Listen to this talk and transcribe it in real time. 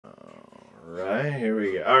right, here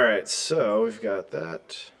we go. All right, so we've got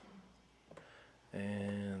that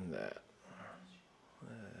and that.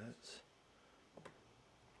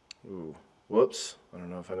 Ooh, whoops. I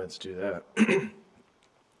don't know if I meant to do that.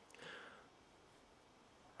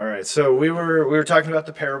 All right, so we were talking about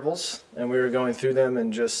the parables, and we were going through them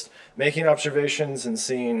and just making observations and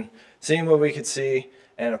seeing what we could see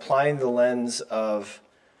and applying the lens of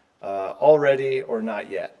already or not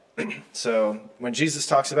yet. So when Jesus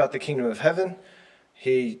talks about the kingdom of heaven,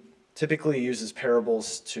 he typically uses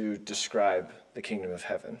parables to describe the kingdom of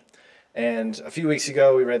heaven. And a few weeks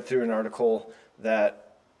ago, we read through an article that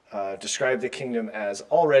described the kingdom as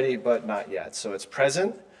already but not yet. So it's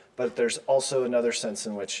present, but there's also another sense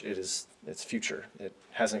in which it's future. It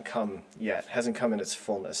hasn't come yet, hasn't come in its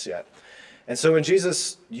fullness yet. And so when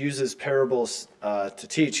Jesus uses parables to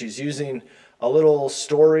teach, he's using a little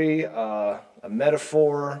story, a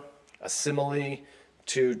metaphor, a simile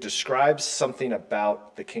to describe something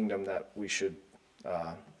about the kingdom that we should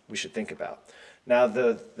think about. Now,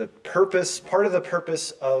 the purpose, part of the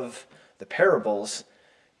purpose of the parables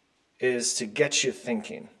is to get you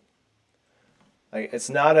thinking. Like it's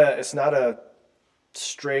not a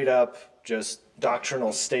straight up just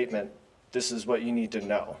doctrinal statement. This is what you need to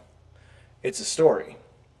know. It's a story.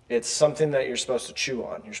 It's something that you're supposed to chew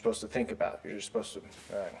on. You're supposed to think about. You're supposed to.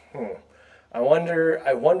 I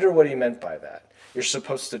wonder what he meant by that. You're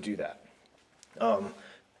supposed to do that.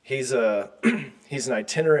 He's an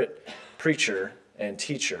itinerant preacher and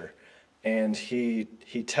teacher, and he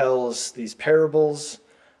tells these parables.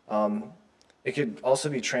 It could also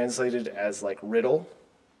be translated as like riddle,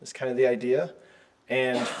 is kind of the idea.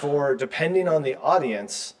 And for depending on the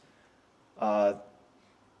audience,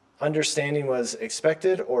 understanding was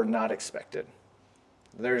expected or not expected.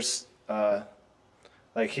 There's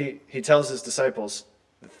like he tells his disciples,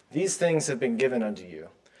 these things have been given unto you,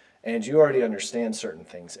 and you already understand certain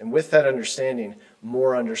things. And with that understanding,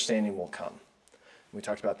 more understanding will come. We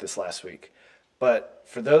talked about this last week. But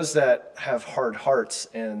for those that have hard hearts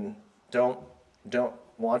and don't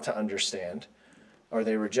want to understand, or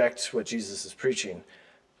they reject what Jesus is preaching,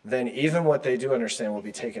 then even what they do understand will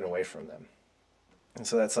be taken away from them. And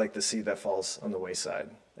so that's like the seed that falls on the wayside,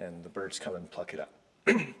 and the birds come and pluck it up.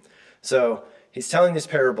 So he's telling these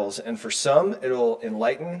parables, and for some it'll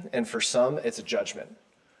enlighten, and for some it's a judgment.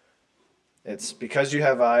 It's because you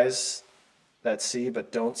have eyes that see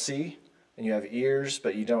but don't see, and you have ears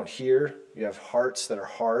but you don't hear, you have hearts that are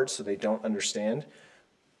hard so they don't understand.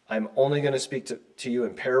 I'm only going to speak to you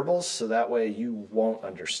in parables so that way you won't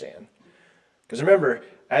understand. Because remember,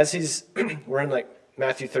 as we're in like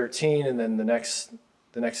Matthew 13, and then the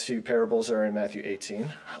next few parables are in Matthew 18.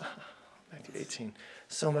 Matthew 18.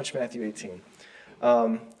 So much Matthew 18.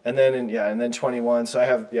 And then 21. So I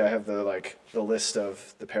have the list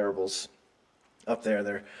of the parables up there.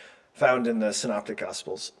 They're found in the Synoptic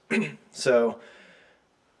Gospels. So,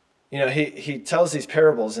 he tells these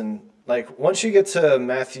parables, and like once you get to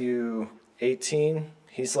Matthew 18,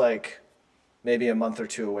 he's like maybe a month or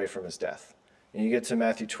two away from his death. And you get to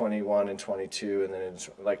Matthew 21 and 22, and then it's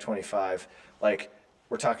like 25, like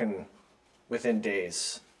we're talking within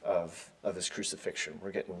days of his crucifixion.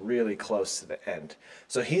 We're getting really close to the end.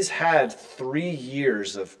 So he's had 3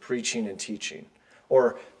 years of preaching and teaching,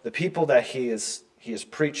 or the people that he has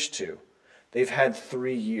preached to, they've had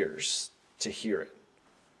 3 years to hear it.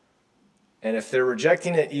 And if they're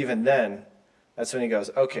rejecting it even then, that's when he goes,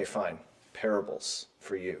 okay, fine, parables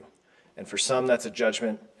for you. And for some, that's a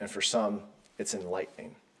judgment, and for some, it's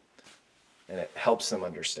enlightening. And it helps them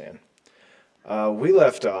understand. We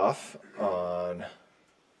left off on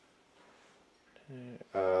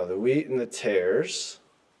the wheat and the tares.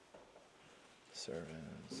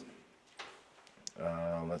 Servants.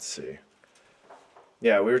 Let's see.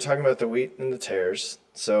 Yeah, we were talking about the wheat and the tares.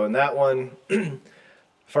 So in that one,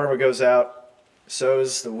 farmer goes out,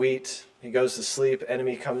 sows the wheat. He goes to sleep.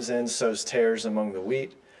 Enemy comes in, sows tares among the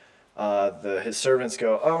wheat. His servants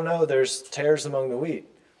go, oh no, there's tares among the wheat.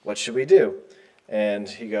 What should we do? And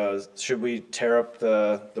he goes, should we tear up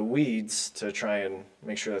the weeds to try and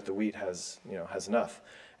make sure that the wheat has enough?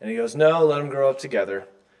 And he goes, no, let them grow up together.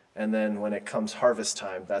 And then when it comes harvest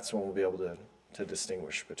time, that's when we'll be able to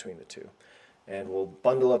distinguish between the two. And we'll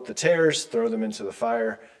bundle up the tares, throw them into the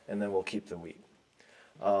fire, and then we'll keep the wheat.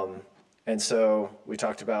 And so we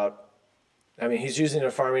talked about, he's using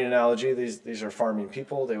a farming analogy. These are farming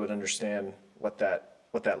people. They would understand what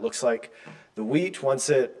that looks like. The wheat, once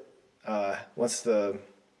the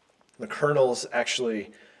kernels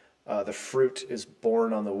actually, the fruit is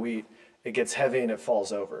born on the wheat, it gets heavy and it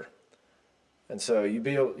falls over. And so you'd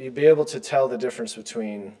be able to tell the difference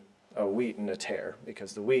between a wheat and a tare,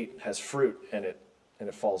 because the wheat has fruit in it and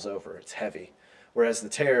it falls over. It's heavy. Whereas the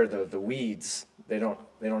tare, the weeds, they don't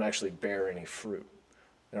actually bear any fruit.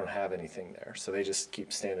 They don't have anything there. So they just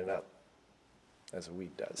keep standing up as a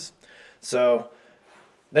weed does. So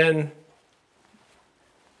then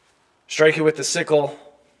strike it with the sickle,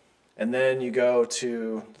 and then you go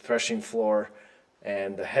to the threshing floor,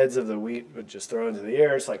 and the heads of the wheat would just throw into the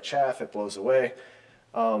air. It's like chaff. It blows away.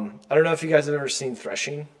 I don't know if you guys have ever seen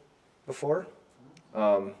threshing before.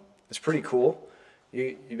 It's pretty cool.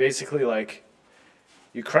 You basically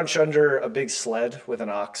you crunch under a big sled with an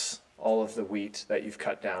ox all of the wheat that you've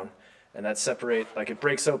cut down, and that it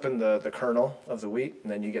breaks open the kernel of the wheat,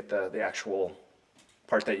 and then you get the actual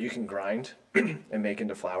part that you can grind and make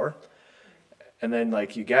into flour. And then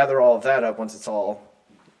you gather all of that up once it's all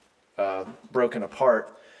broken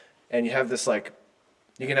apart, and you have this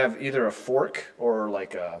you can have either a fork or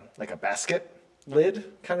like a basket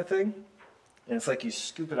lid kind of thing, and it's you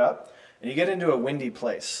scoop it up and you get into a windy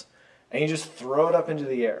place and you just throw it up into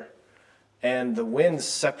the air, and the wind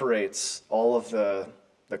separates all of the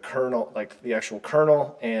kernel, the actual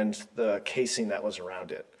kernel and the casing that was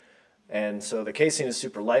around it. And so the casing is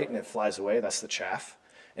super light and it flies away. That's the chaff,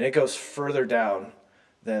 and it goes further down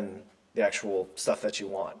than the actual stuff that you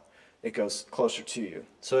want. It goes closer to you.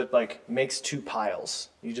 So it makes two piles.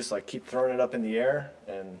 You just keep throwing it up in the air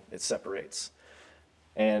and it separates.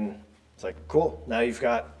 And it's cool. Now you've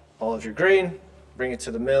got all of your grain, bring it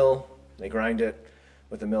to the mill, they grind it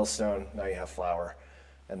with a millstone. Now you have flour,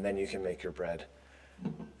 and then you can make your bread.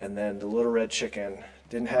 And then the little red chicken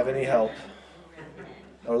didn't have any help.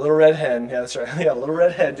 Or little red hen, yeah, that's right. Yeah, little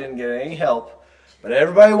red hen didn't get any help. But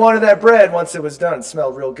everybody wanted that bread once it was done. It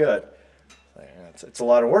smelled real good. It's a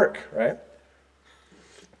lot of work, right?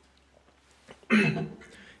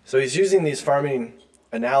 So he's using these farming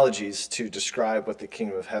analogies to describe what the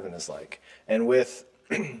kingdom of heaven is like. And with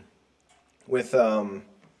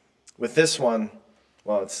this one,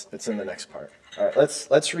 well, it's in the next part. All right,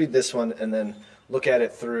 let's read this one and then look at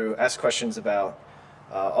it through, ask questions about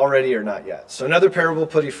already or not yet. So another parable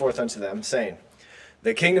put he forth unto them, saying,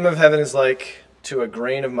 the kingdom of heaven is like to a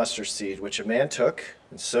grain of mustard seed, which a man took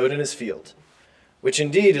and sowed in his field, which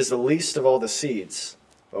indeed is the least of all the seeds.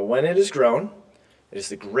 But when it is grown, it is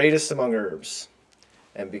the greatest among herbs,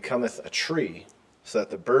 and becometh a tree, so that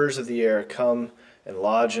the birds of the air come and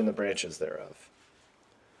lodge in the branches thereof.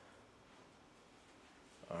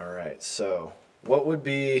 All right, so what would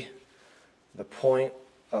be the point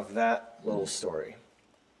of that little story?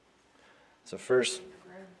 So first,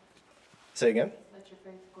 say again. Let your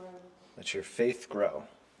faith grow. Let your faith grow.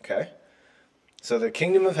 Okay. So the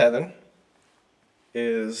kingdom of heaven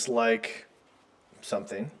is like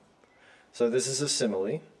something. So this is a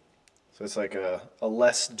simile. So it's like a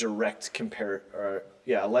less direct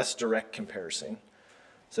less direct comparison.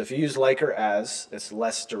 So if you use like or as, it's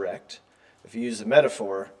less direct. If you use a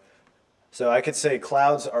metaphor, so I could say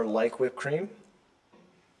clouds are like whipped cream,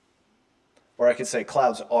 or I could say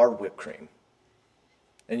clouds are whipped cream.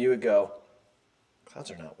 And you would go, clouds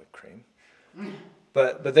are not whipped cream.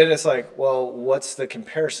 But then it's well, what's the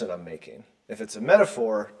comparison I'm making? If it's a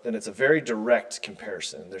metaphor, then it's a very direct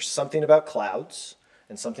comparison. There's something about clouds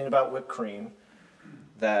and something about whipped cream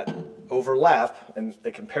that overlap, and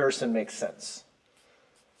the comparison makes sense.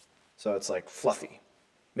 So it's fluffy.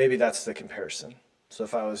 Maybe that's the comparison. So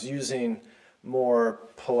if I was using more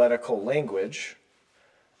poetical language,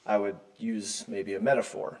 I would use maybe a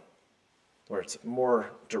metaphor where it's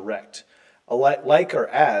more direct. A like or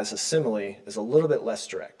as, a simile, is a little bit less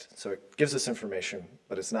direct. So it gives us information,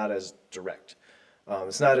 but it's not as direct.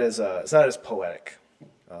 It's not as poetic.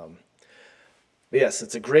 But yes,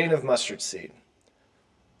 it's a grain of mustard seed.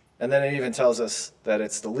 And then it even tells us that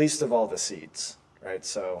it's the least of all the seeds, right?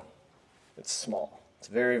 So it's small. It's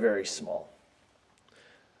very, very small.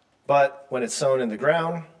 But when it's sown in the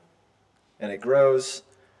ground and it grows,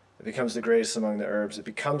 it becomes the greatest among the herbs. It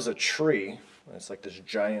becomes a tree. It's like this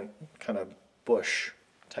giant kind of bush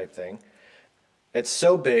type thing. It's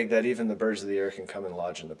so big that even the birds of the air can come and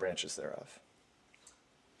lodge in the branches thereof.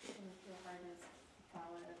 Your heart is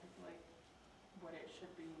valid, what it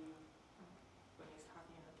should be when he's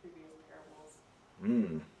talking in the previous parables.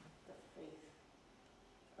 The faith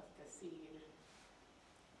of the seed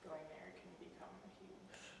going there can become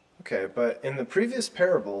huge. Okay, but in the previous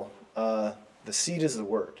parable, the seed is the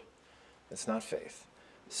word. It's not faith.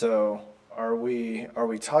 So are we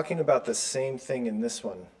talking about the same thing in this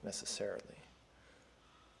one necessarily?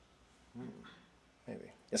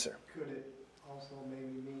 Maybe. Yes, sir. Could it also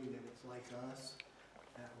maybe mean that it's like us,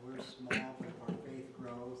 that we're small, but if our faith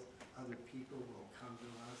grows, other people will come to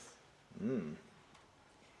us?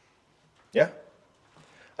 Yeah.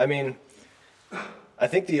 I mean, I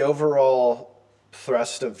think the overall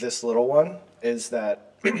thrust of this little one is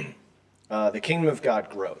that the kingdom of God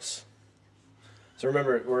grows. So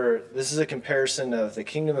remember, this is a comparison of the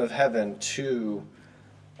kingdom of heaven to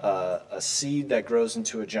a seed that grows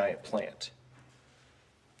into a giant plant.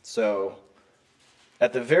 So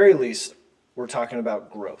at the very least, we're talking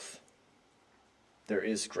about growth. There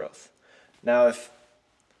is growth. Now, if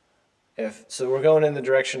so, we're going in the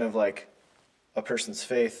direction of like a person's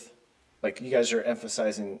faith. Like you guys are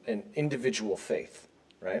emphasizing an individual faith,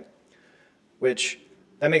 right? Which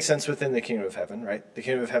that makes sense within the kingdom of heaven, right? The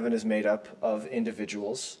kingdom of heaven is made up of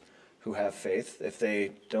individuals who have faith. If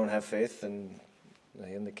they don't have faith, then are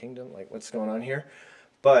they in the kingdom? Like what's going on here?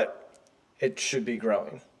 But it should be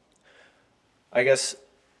growing. I guess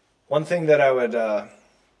one thing that I would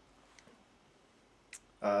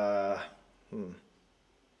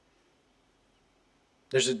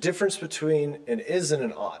there's a difference between an is and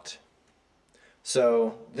an ought.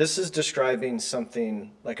 So this is describing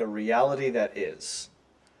something like a reality that is.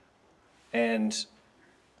 And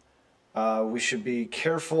we should be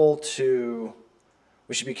careful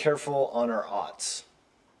on our oughts.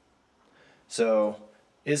 So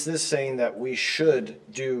is this saying that we should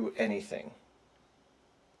do anything?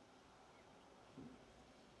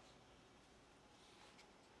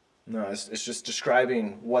 No, it's just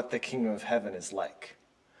describing what the kingdom of heaven is like.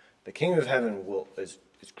 The kingdom of heaven is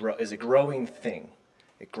a growing thing.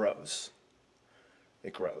 It grows.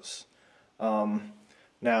 It grows. Now,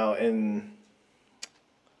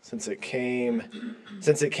 since it came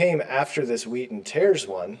after this wheat and tares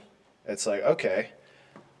one, it's like, okay,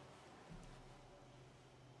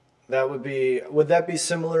 would that be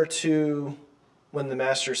similar to when the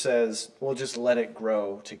master says, we'll just let it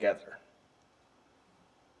grow together?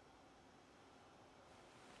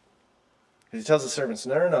 He tells the servants,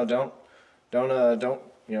 no, don't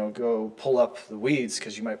go pull up the weeds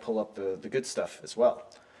because you might pull up the good stuff as well.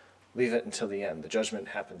 Leave it until the end. The judgment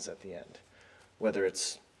happens at the end, whether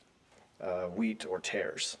it's wheat or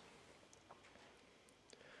tares.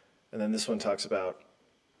 And then this one talks about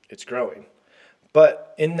it's growing.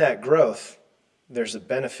 But in that growth, there's a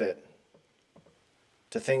benefit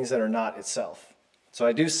to things that are not itself. So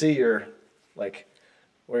I do see where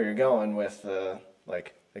you're going with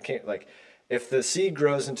if the seed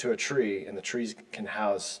grows into a tree and the trees can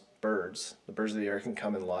house birds, the birds of the air can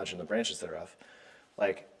come and lodge in the branches thereof.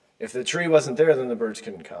 Like if the tree wasn't there, then the birds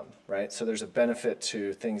couldn't come, right? So there's a benefit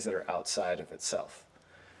to things that are outside of itself.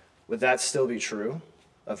 Would that still be true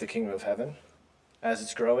of the kingdom of heaven? As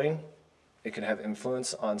it's growing, it can have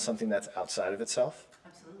influence on something that's outside of itself?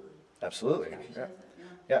 Absolutely. Yeah.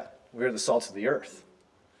 Yeah. We're the salt of the earth.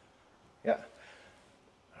 Yeah.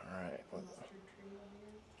 All right.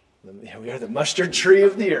 We are the mustard tree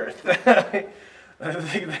of the earth.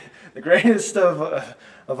 The greatest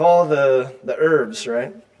of all the herbs,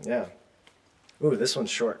 right? Yeah. Ooh, this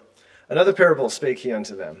one's short. Another parable spake he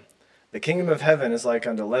unto them. The kingdom of heaven is like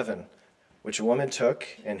unto leaven, which a woman took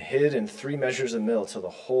and hid in 3 measures of meal till the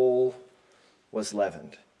whole was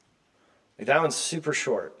leavened. Like, that one's super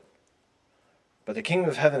short. But the kingdom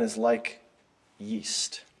of heaven is like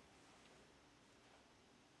yeast.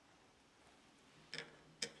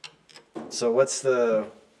 So what's the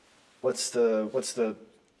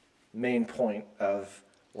main point of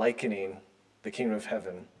likening the kingdom of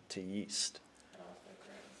heaven to yeast?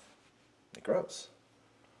 It grows.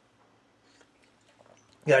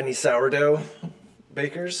 Got any sourdough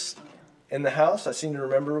bakers in the house? I seem to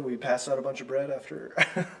remember we passed out a bunch of bread after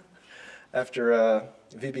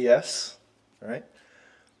VBS, right?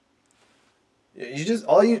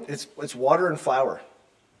 It's water and flour.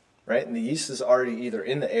 Right? And the yeast is already either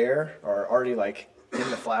in the air or already like in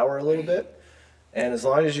the flour a little bit. And as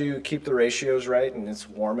long as you keep the ratios right and it's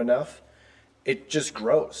warm enough, it just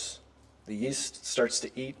grows. The yeast starts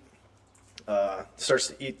to eat the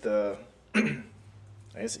eat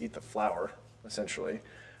the flour, essentially,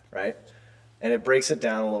 right? And it breaks it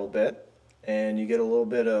down a little bit, and you get a little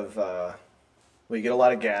bit of you get a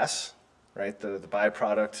lot of gas, right? The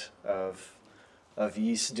byproduct of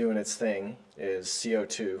yeast doing its thing is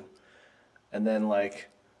CO2. And then like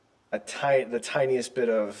the tiniest bit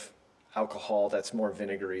of alcohol that's more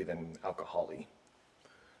vinegary than alcohol-y.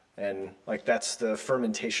 And like that's the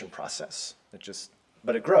fermentation process.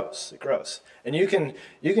 But it grows. And you can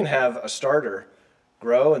have a starter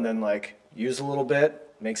grow and then like use a little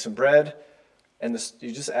bit, make some bread, and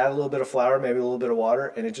you just add a little bit of flour, maybe a little bit of water,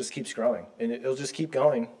 and it just keeps growing. And it'll just keep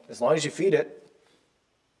going. As long as you feed it,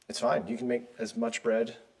 it's fine. You can make as much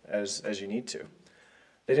bread as you need to.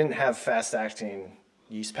 They didn't have fast-acting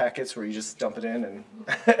yeast packets where you just dump it in and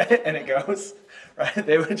and it goes, right?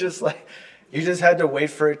 They would just like, you just had to wait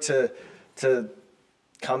for it to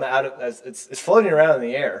come out of, as it's floating around in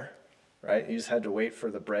the air, right? You just had to wait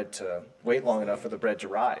wait long enough for the bread to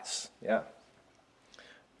rise. Yeah.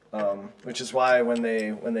 Which is why when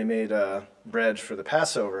they made bread for the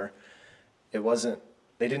Passover, they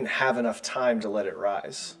didn't have enough time to let it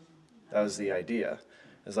rise. That was the idea.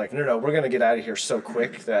 It's like, no, we're going to get out of here so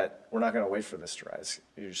quick that we're not going to wait for this to rise.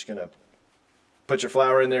 You're just going to put your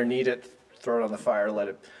flour in there, knead it, throw it on the fire, let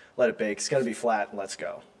it bake. It's going to be flat, and let's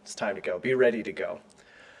go. It's time to go. Be ready to go.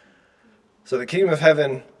 So the kingdom of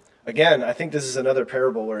heaven, again, I think this is another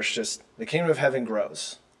parable where it's just the kingdom of heaven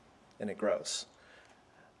grows, and it grows.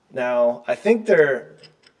 Now, I think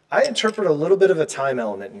I interpret a little bit of a time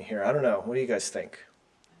element in here. I don't know. What do you guys think?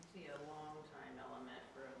 I see a long time element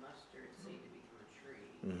for a mustard seed to become a tree.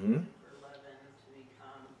 Mm-hmm. For leaven to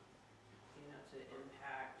become, to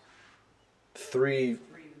impact Three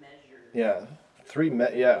measures. Yeah.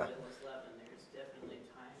 Yeah. It was leaven. There's definitely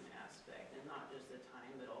time aspect, and not just the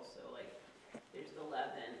time, but also like there's the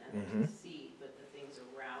leaven and there's the seed, but the things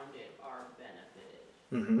around it are benefited.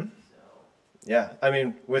 Mm-hmm. So. Yeah. I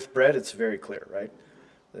mean, with bread, it's very clear, right?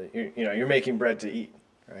 You're making bread to eat,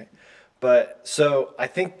 right? But so I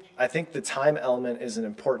think the time element is an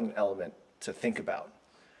important element to think about.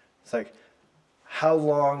 It's like, how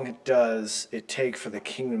long does it take for the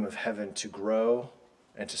kingdom of heaven to grow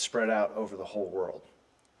and to spread out over the whole world?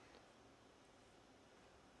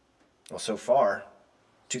 Well, so far,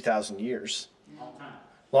 2,000 years.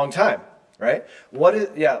 Long time, right?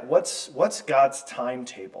 What's God's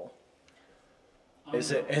timetable?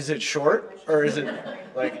 Is it short, or is it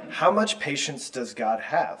like, how much patience does God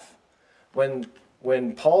have?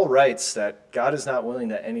 When Paul writes that God is not willing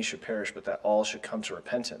that any should perish, but that all should come to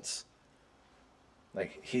repentance,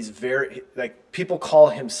 like people call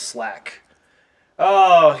him slack.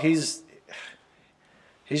 Oh, he's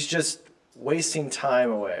just wasting time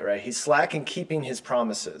away, right? He's slack in keeping his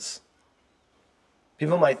promises.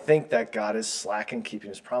 People might think that God is slack in keeping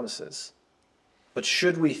his promises. But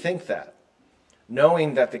should we think that?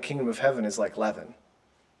 Knowing that the kingdom of heaven is like leaven.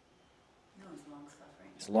 No, it's long-suffering.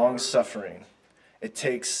 It's long-suffering. It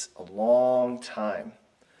takes a long time.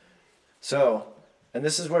 So, and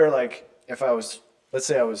this is where, like, let's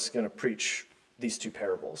say I was going to preach these two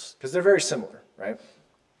parables, because they're very similar, right?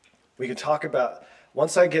 We can talk about,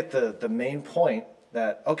 once I get the main point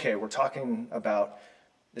that, okay, we're talking about,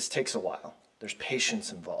 this takes a while. There's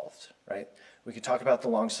patience involved, right? We could talk about the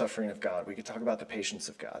long-suffering of God. We could talk about the patience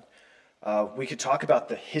of God. We could talk about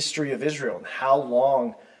the history of Israel and how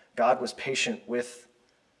long God was patient with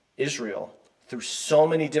Israel through so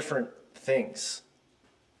many different things.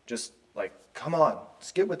 Just like, come on,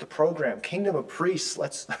 let's get with the program. Kingdom of priests,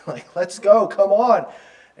 let's go, come on.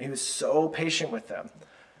 And he was so patient with them.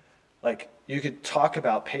 Like, you could talk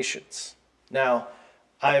about patience. Now,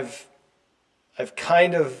 I've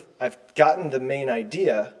gotten the main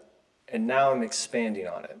idea, and now I'm expanding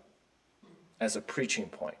on it as a preaching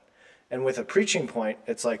point. And with a preaching point,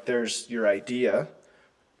 it's like there's your idea,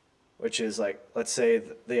 which is like, let's say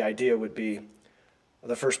the idea would be,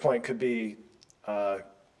 the first point could be,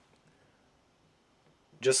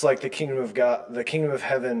 just like the kingdom of God, the kingdom of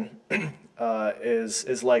heaven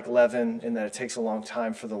is like leaven in that it takes a long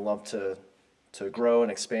time for the lump to grow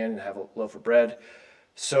and expand and have a loaf of bread.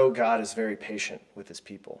 So God is very patient with his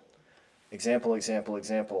people. Example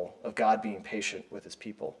of God being patient with his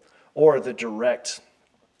people. Or the direct,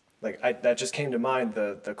 that just came to mind,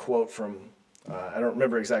 the quote from, I don't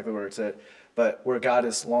remember exactly where it's at, but where God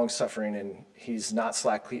is long-suffering and he's not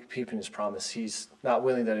slack keeping his promise. He's not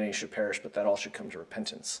willing that any should perish, but that all should come to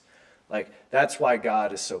repentance. Like, that's why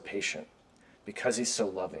God is so patient, because he's so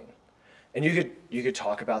loving. And you could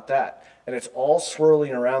talk about that. And it's all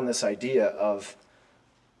swirling around this idea of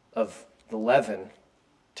the leaven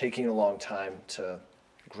taking a long time to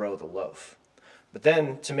grow the loaf. But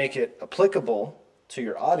then to make it applicable to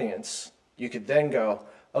your audience, you could then go,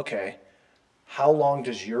 okay, how long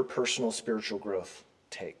does your personal spiritual growth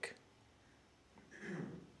take?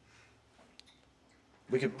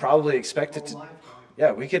 We could probably expect it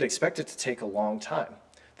to, we could expect it to take a long time.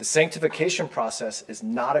 The sanctification process is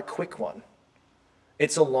not a quick one.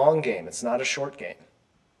 It's a long game. It's not a short game,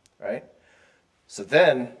 right? So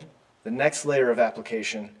then, the next layer of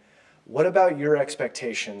application, what about your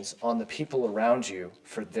expectations on the people around you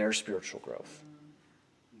for their spiritual growth?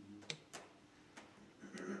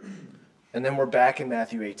 And then we're back in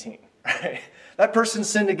Matthew 18, right? That person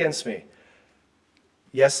sinned against me.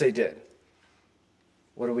 Yes, they did.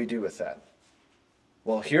 What do we do with that?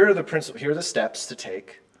 Well, here are the steps to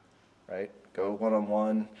take, right? go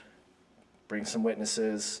one-on-one, bring some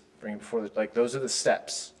witnesses, bring it before the, like those are the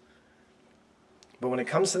steps. But when it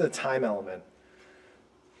comes to the time element,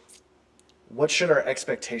 what should our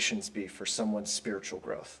expectations be for someone's spiritual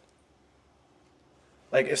growth?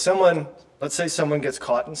 Like if someone, let's say someone gets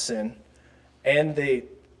caught in sin and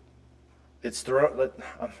it's thrown,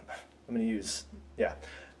 I'm going to use,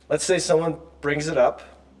 let's say someone brings it up,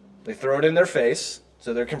 they throw it in their face,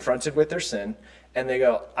 so they're confronted with their sin, and they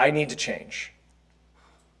go, I need to change.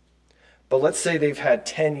 But let's say they've had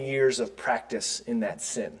 10 years of practice in that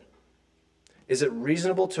sin. Is it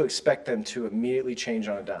reasonable to expect them to immediately change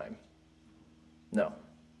on a dime? No,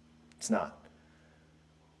 it's not.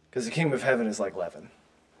 Because the kingdom of heaven is like leaven.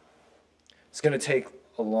 It's going to take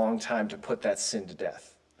a long time to put that sin to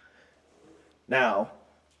death. Now,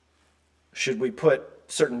 should we put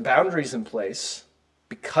certain boundaries in place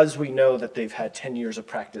because we know that they've had 10 years of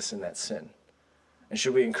practice in that sin? And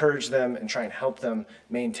should we encourage them and try and help them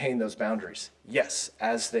maintain those boundaries? Yes,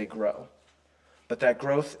 as they grow. But that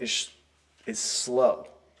growth is slow.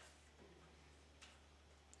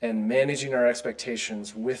 And managing our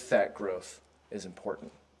expectations with that growth is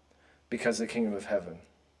important because the kingdom of heaven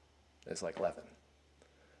is like leaven.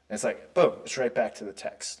 And it's like, boom, it's right back to the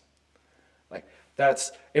text. Like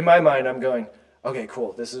that's, in my mind, I'm going, okay,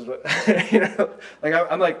 cool, this is what, like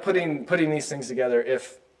I'm like putting these things together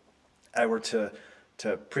if I were to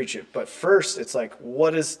preach it. But first, it's like,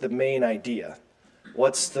 what is the main idea?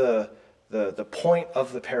 What's the point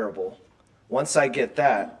of the parable? Once I get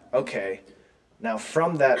that, okay, now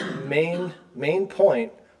from that main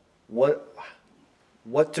point, what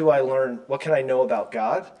do I learn? What can I know about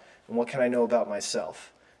God? And what can I know about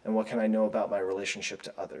myself? And what can I know about my relationship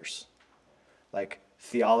to others? Like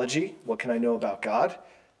theology, what can I know about God?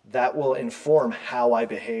 That will inform how I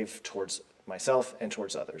behave towards myself and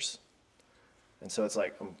towards others. And so it's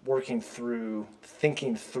like I'm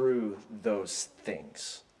thinking through those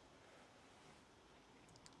things.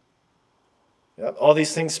 Yep. All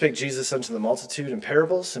these things spake Jesus unto the multitude in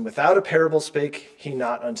parables, and without a parable spake he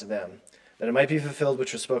not unto them, that it might be fulfilled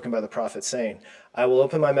which was spoken by the prophet, saying, I will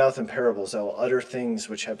open my mouth in parables, I will utter things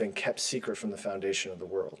which have been kept secret from the foundation of the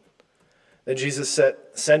world. Then Jesus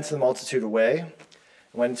sent the multitude away, and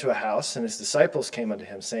went into a house, and his disciples came unto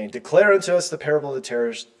him, saying, Declare unto us the parable of the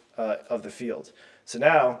tares of the field. So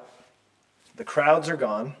now, the crowds are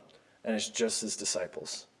gone, and it's just his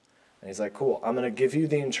disciples. And he's like, cool, I'm going to give you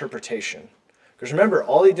the interpretation. Because remember,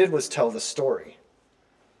 all he did was tell the story.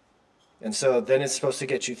 And so then it's supposed to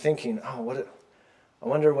get you thinking, I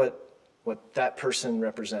wonder what that person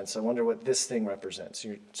represents. I wonder what this thing represents.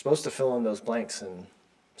 You're supposed to fill in those blanks and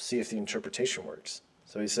see if the interpretation works.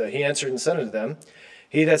 So he said, he answered and said unto them,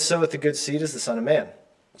 He that soweth the good seed is the Son of Man.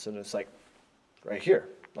 So it's like right here.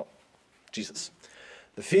 Oh, Jesus.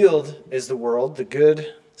 The field is the world. The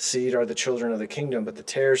good seed are the children of the kingdom, but the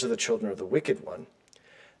tares are the children of the wicked one.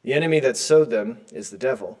 The enemy that sowed them is the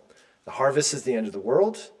devil. The harvest is the end of the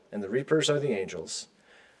world, and the reapers are the angels.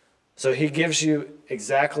 So he gives you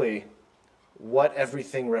exactly what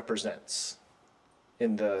everything represents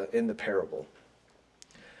in the parable.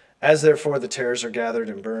 As therefore the tares are gathered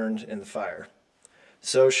and burned in the fire,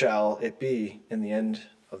 so shall it be in the end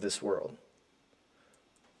of this world.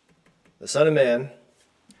 The Son of Man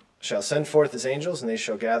shall send forth his angels, and they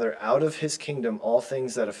shall gather out of his kingdom all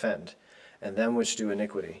things that offend, and them which do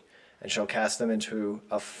iniquity, and shall cast them into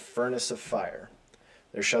a furnace of fire.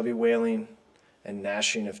 There shall be wailing and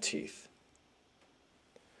gnashing of teeth.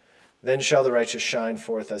 Then shall the righteous shine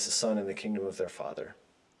forth as the sun in the kingdom of their Father.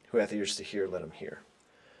 Who hath ears to hear, let him hear.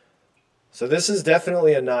 So this is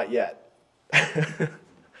definitely a not yet.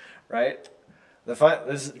 Right?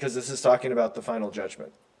 Because this is talking about the final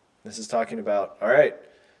judgment. This is talking about, all right,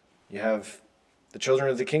 you have the children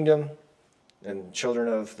of the kingdom and children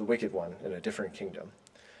of the wicked one in a different kingdom.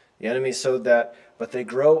 The enemy sowed that, but they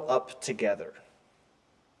grow up together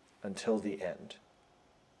until the end.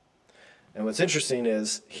 And what's interesting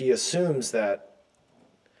is he assumes that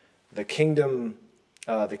the kingdom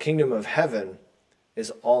of heaven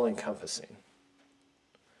is all-encompassing.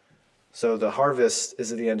 So the harvest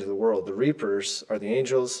is at the end of the world. The reapers are the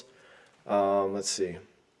angels. Let's see.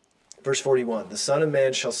 Verse 41, the Son of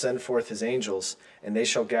Man shall send forth his angels, and they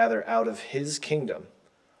shall gather out of his kingdom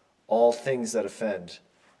all things that offend,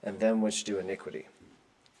 and them which do iniquity.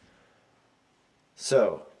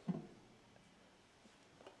 So,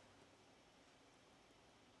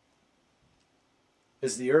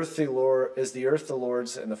 is the earth the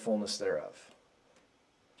Lord's and the fullness thereof?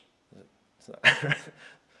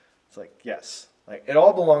 It's like, yes. Like, it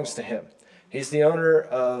all belongs to him. He's the owner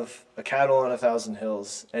of a cattle on 1,000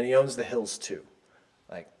 hills, and he owns the hills too.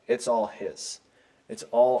 Like, it's all his. It's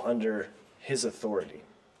all under his authority.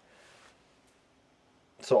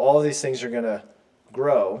 So all of these things are going to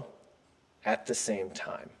grow at the same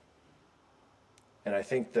time. And I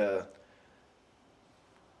think the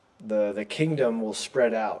kingdom will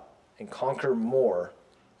spread out and conquer more.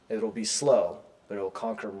 It'll be slow, but it'll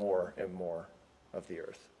conquer more and more of the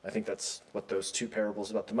earth. I think that's what those two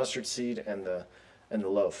parables about the mustard seed and the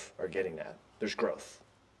loaf are getting at. There's growth.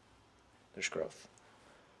 There's growth.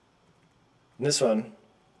 In this one,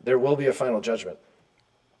 there will be a final judgment.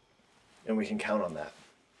 And we can count on that.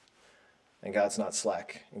 And God's not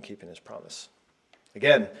slack in keeping his promise.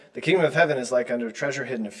 Again, the kingdom of heaven is like unto a treasure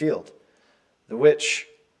hidden in a field, the which,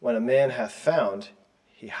 when a man hath found,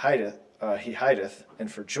 he hideth,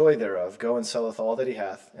 and for joy thereof go and selleth all that he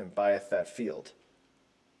hath, and buyeth that field.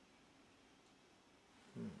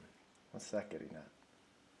 What's that getting at?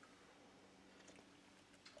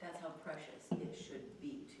 That's how precious it should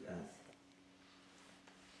be to us.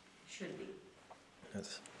 Should be.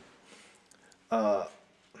 That's,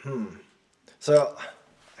 So,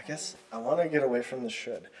 I guess I want to get away from the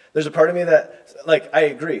should. There's a part of me that, like, I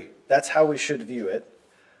agree. That's how we should view it.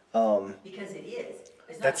 Because it is.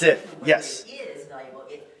 It's not That's it. whether Yes. It is valuable.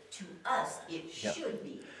 To us, it Yeah. should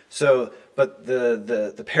be. So, but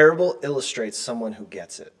the parable illustrates someone who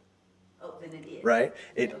gets it, Oh, then it is. right?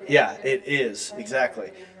 It is, exactly.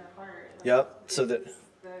 In our heart, like, Yep, so that- it's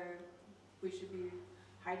we should be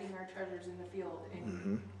hiding our treasures in the field. In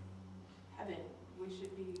Mm-hmm. heaven, we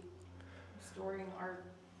should be storing our.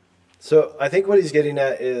 So I think what he's getting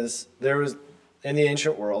at is there was, in the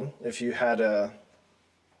ancient world, if you had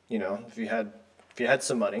if you had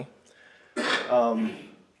some money,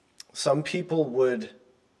 some people would,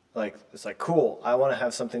 like, it's like, cool, I want to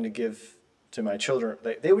have something to give to my children.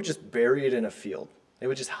 They would just bury it in a field. They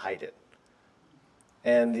would just hide it.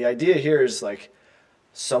 And the idea here is, like,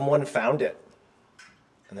 someone found it.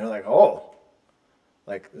 And they're like, oh,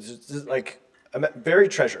 like, this is like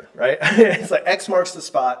buried treasure, right? It's like X marks the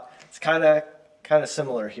spot. It's kind of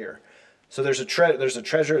similar here. So there's a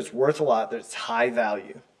treasure, it's worth a lot, it's high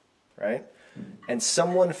value, right? And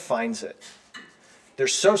someone finds it. They're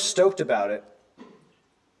so stoked about it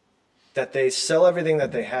that they sell everything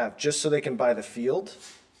that they have just so they can buy the field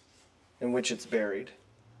in which it's buried,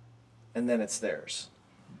 and then it's theirs.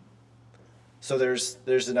 So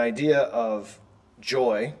there's an idea of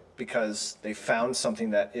joy because they found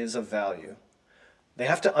something that is of value. They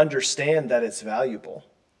have to understand that it's valuable.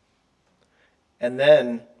 And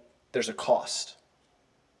then there's a cost,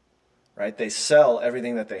 right? They sell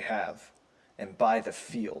everything that they have and buy the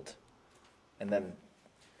field. And then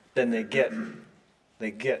they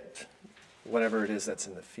get whatever it is that's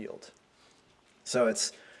in the field. So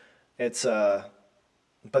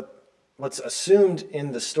but what's assumed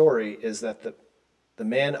in the story is that the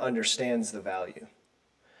man understands the value.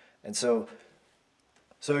 And so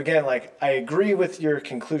again, like, I agree with your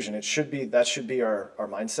conclusion. That should be our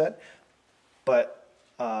mindset. But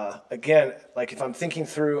again, like, if I'm thinking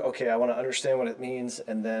through, okay, I want to understand what it means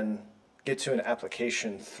and then get to an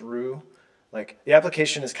application through, like, the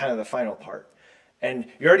application is kind of the final part. And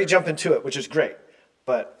you already jump into it, which is great.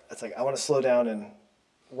 But it's like, I want to slow down and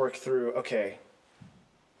work through, okay,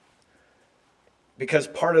 because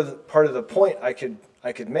part of the point I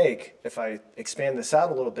could make if I expand this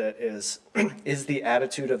out a little bit is the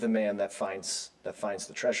attitude of the man that finds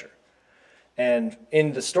the treasure. And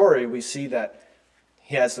in the story, we see that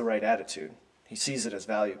he has the right attitude. He sees it as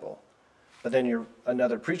valuable. But then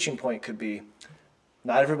another preaching point could be,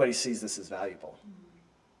 not everybody sees this as valuable.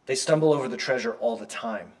 They stumble over the treasure all the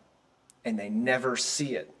time, and they never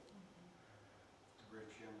see it.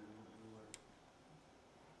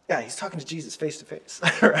 Yeah, he's talking to Jesus face to face,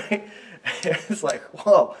 right? It's like,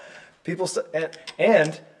 whoa, people,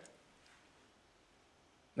 and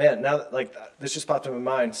man, now that, like, this just popped in my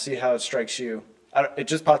mind. See how it strikes you. It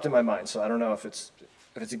just popped in my mind, so I don't know if it's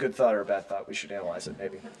a good thought or a bad thought. We should analyze it,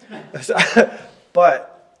 maybe.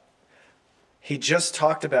 But he just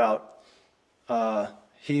talked about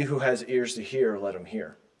he who has ears to hear, let him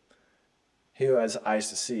hear. He who has eyes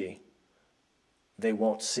to see, they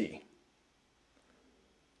won't see.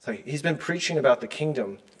 So he's been preaching about the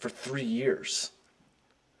kingdom for 3 years.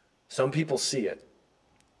 Some people see it.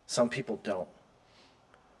 Some people don't.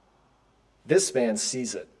 This man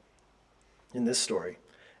sees it in this story.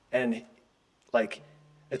 And, like,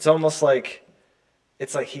 it's almost like,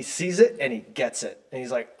 he sees it and he gets it. And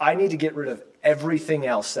he's like, I need to get rid of everything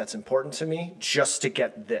else that's important to me just to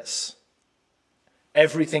get this.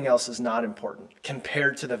 Everything else is not important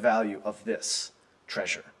compared to the value of this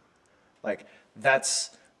treasure. Like, that's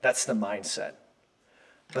the mindset.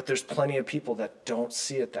 But there's plenty of people that don't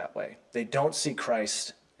see it that way. They don't see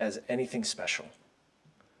Christ as anything special.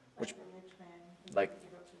 Like the rich man who Like-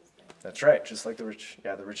 didn't give up his thing. That's right, just like the rich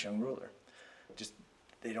young ruler. Just,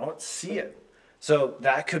 they don't see it. So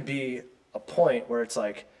that could be a point where it's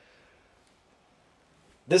like,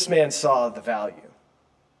 this man saw the value,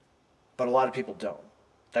 but a lot of people don't.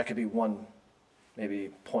 That could be one maybe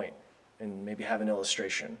point, and maybe have an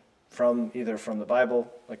illustration from either from the Bible,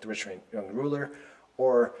 like the rich young ruler,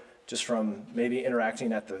 or just from maybe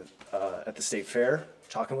interacting at the state fair,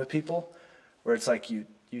 talking with people, where it's like you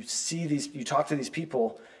see these, you talk to these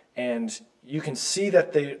people, and you can see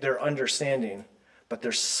that they're understanding, but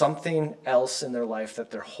there's something else in their life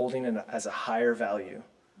that they're holding as a higher value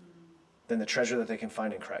than the treasure that they can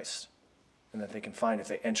find in Christ, and that they can find if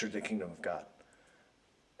they entered the kingdom of God.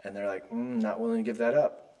 And they're like, not willing to give that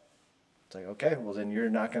up. It's like, okay, well then you're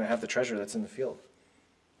not going to have the treasure that's in the field.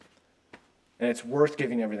 And it's worth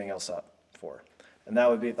giving everything else up for. And that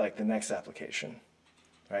would be like the next application,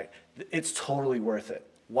 right? It's totally worth it.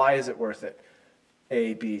 Why is it worth it?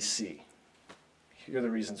 A, B, C. Here are the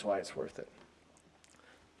reasons why it's worth it.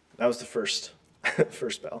 That was the first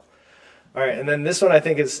bell. All right, and then this one I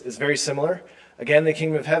think is very similar. Again, the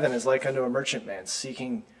kingdom of heaven is like unto a merchantman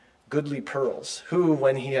seeking goodly pearls, who,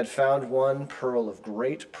 when he had found one pearl of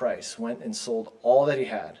great price, went and sold all that he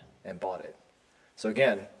had and bought it. So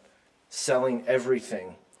again, selling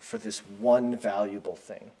everything for this one valuable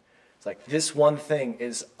thing. It's like this one thing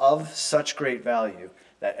is of such great value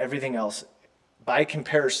that everything else, by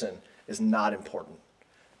comparison, is not important.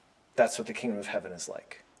 That's what the kingdom of heaven is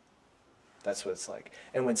like. That's what it's like.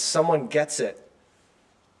 And when someone gets it,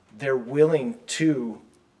 they're willing to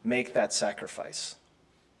make that sacrifice.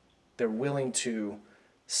 They're willing to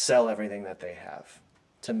sell everything that they have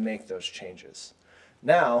to make those changes.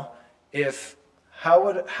 Now, how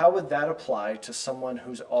would that apply to someone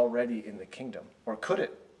who's already in the kingdom? Or could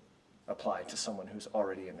it apply to someone who's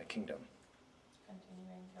already in the kingdom?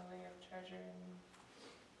 Continuing to lay up treasure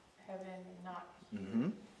in heaven and not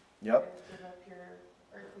Yep. give up your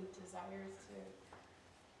earthly desires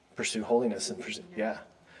to Pursue holiness and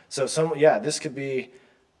So this could be do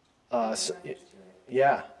others to it.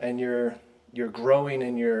 yeah, and you're growing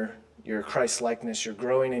in your Christ likeness, you're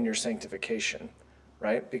growing in your sanctification,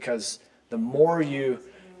 right? Because the more you,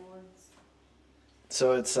 Rewards.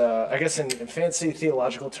 so it's I guess in fancy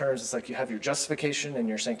theological terms, it's like you have your justification and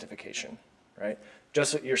your sanctification, right?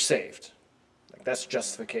 Just you're saved. Like that's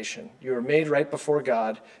justification. You are made right before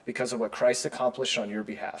God because of what Christ accomplished on your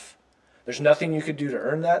behalf. There's nothing you could do to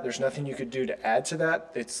earn that. There's nothing you could do to add to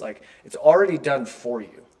that. It's like it's already done for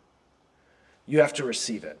you. You have to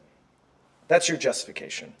receive it. That's your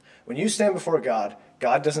justification. When you stand before God,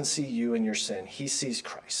 God doesn't see you and your sin. He sees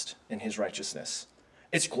Christ and his righteousness.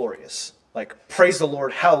 It's glorious. Like, praise the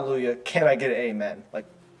Lord, hallelujah, can I get an amen? Like,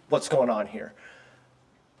 what's going on here?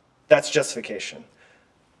 That's justification.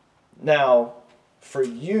 Now, for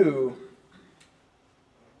you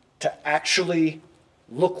to actually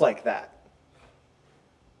look like that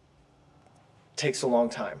takes a long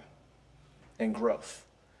time and growth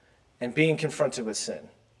and being confronted with sin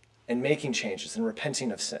and making changes and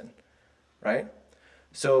repenting of sin, right?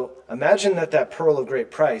 So imagine that pearl of great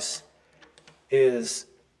price is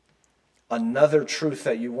another truth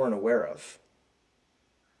that you weren't aware of.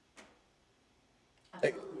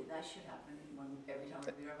 Absolutely, that should happen every time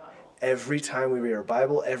we read our Bible. Every time we read our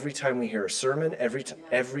Bible, every time we hear a sermon, every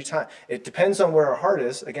time. It depends on where our heart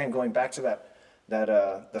is. Again, going back to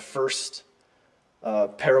the first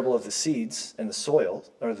parable of the seeds and the soil,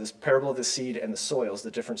 or this parable of the seed and the soils,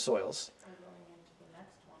 the different soils. We're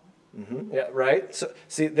going into the next one. Yeah, right. So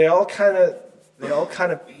see, they all kind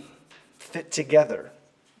of fit together.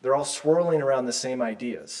 They're all swirling around the same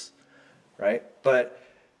ideas, right? But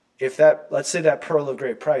if let's say that pearl of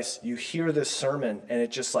great price, you hear this sermon and it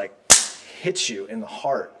just like hits you in the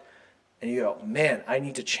heart, and you go, "Man, I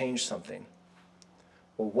need to change something."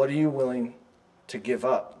 Well, what are you willing to give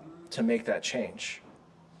up to make that change?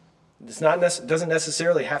 It doesn't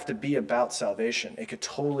necessarily have to be about salvation. It could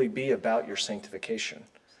totally be about your sanctification.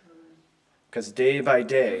 Because day by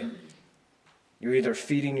day, you're either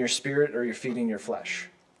feeding your spirit or you're feeding your flesh.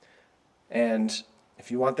 And if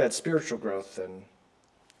you want that spiritual growth, then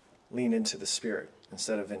lean into the spirit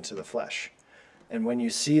instead of into the flesh. And when you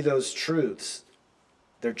see those truths,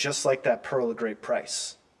 they're just like that pearl of great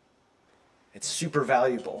price. It's super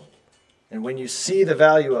valuable. And when you see the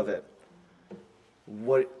value of it,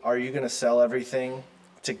 what are you going to sell everything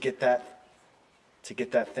to get that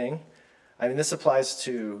thing? I mean, this applies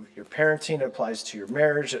to your parenting, it applies to your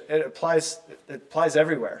marriage, it applies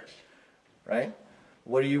everywhere, right?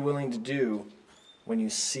 What are you willing to do when you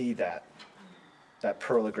see that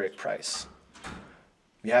pearl of great price.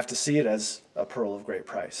 You have to see it as a pearl of great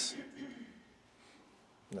price.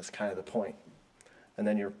 And that's kind of the point. And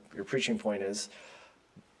then your preaching point is,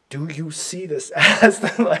 do you see this as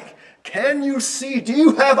can you see? Do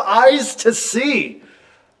you have eyes to see?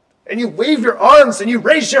 And you wave your arms and you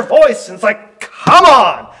raise your voice and it's like, come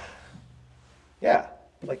on! Yeah,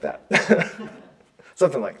 like that.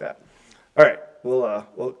 Something like that. All right, we'll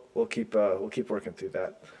keep working through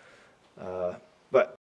that. But